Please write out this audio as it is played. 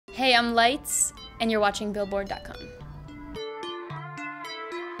Hey, I'm Lights, and you're watching Billboard.com.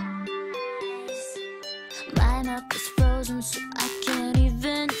 My mouth is frozen, so I can't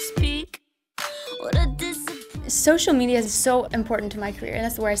even speak. What a Social media is so important to my career, and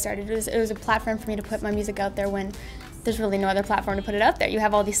that's where I started. It was a platform for me to put my music out there when there's really no other platform to put it out there. You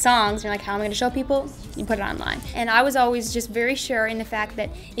have all these songs, and you're like, how am I going to show people? You put it online. And I was always just very sure in the fact that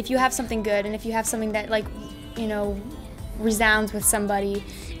if you have something good, and if you have something that, like, you know, resounds with somebody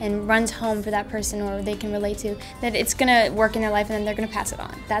and runs home for that person or they can relate to, that it's going to work in their life and then they're going to pass it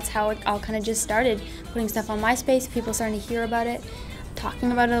on. That's how it all kind of just started, putting stuff on MySpace, people starting to hear about it,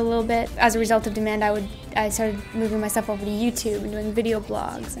 talking about it a little bit. As a result of demand, I started moving myself over to YouTube and doing video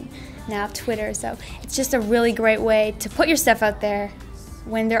blogs and now Twitter. So it's just a really great way to put your stuff out there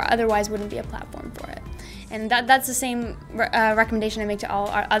when there otherwise wouldn't be a platform for it. And that's the same recommendation I make to all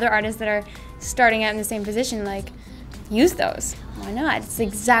our other artists that are starting out in the same position. Like, use those. Why not? It's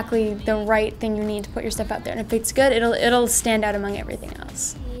exactly the right thing you need to put your stuff out there. And if it's good, it'll stand out among everything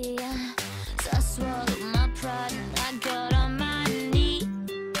else.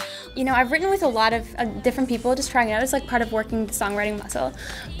 You know, I've written with a lot of different people, just trying it out. It's like part of working the songwriting muscle.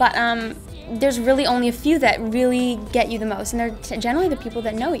 But there's really only a few that really get you the most, and they're generally the people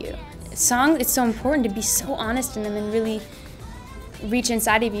that know you. Songs, it's so important to be so honest in them and really reach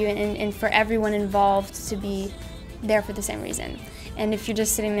inside of you, and for everyone involved to be there for the same reason. And if you're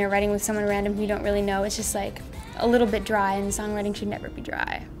just sitting there writing with someone random who you don't really know, it's just like a little bit dry, and songwriting should never be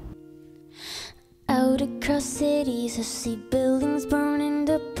dry. Out across cities, I see buildings burning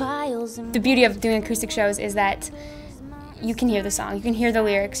to piles. The beauty of doing acoustic shows is that you can hear the song, you can hear the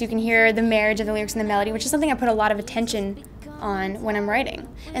lyrics, you can hear the marriage of the lyrics and the melody, which is something I put a lot of attention on when I'm writing.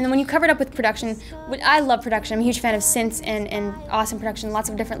 And then when you cover it up with production, I love production. I'm a huge fan of synths and awesome production, lots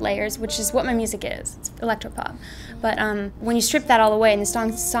of different layers, which is what my music is. It's electropop. But when you strip that all away and the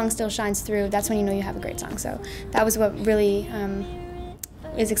song still shines through, that's when you know you have a great song. So that was what really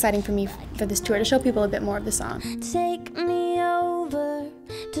is exciting for me for this tour, to show people a bit more of the song. Take me over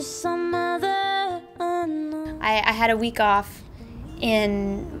to some other unknown. I had a week off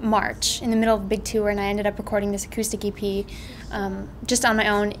in March, in the middle of a big tour, and I ended up recording this acoustic EP just on my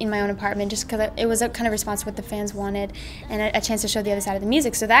own, in my own apartment, just because it was a kind of response to what the fans wanted and a chance to show the other side of the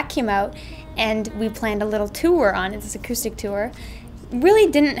music. So that came out, and we planned a little tour on it, this acoustic tour.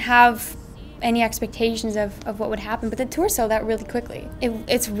 Really didn't have any expectations of what would happen, but the tour sold out really quickly.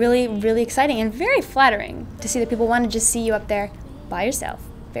 It's really, really exciting and very flattering to see that people want to just see you up there by yourself,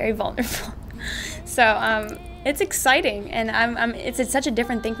 very vulnerable. So it's exciting, and it's such a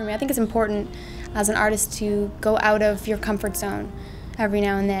different thing for me. I think it's important as an artist to go out of your comfort zone every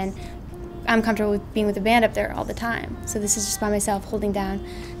now and then. I'm comfortable with being with a band up there all the time, so this is just by myself holding down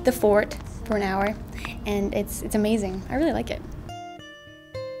the fort for an hour, and it's amazing. I really like it.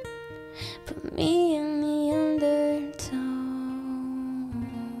 Put me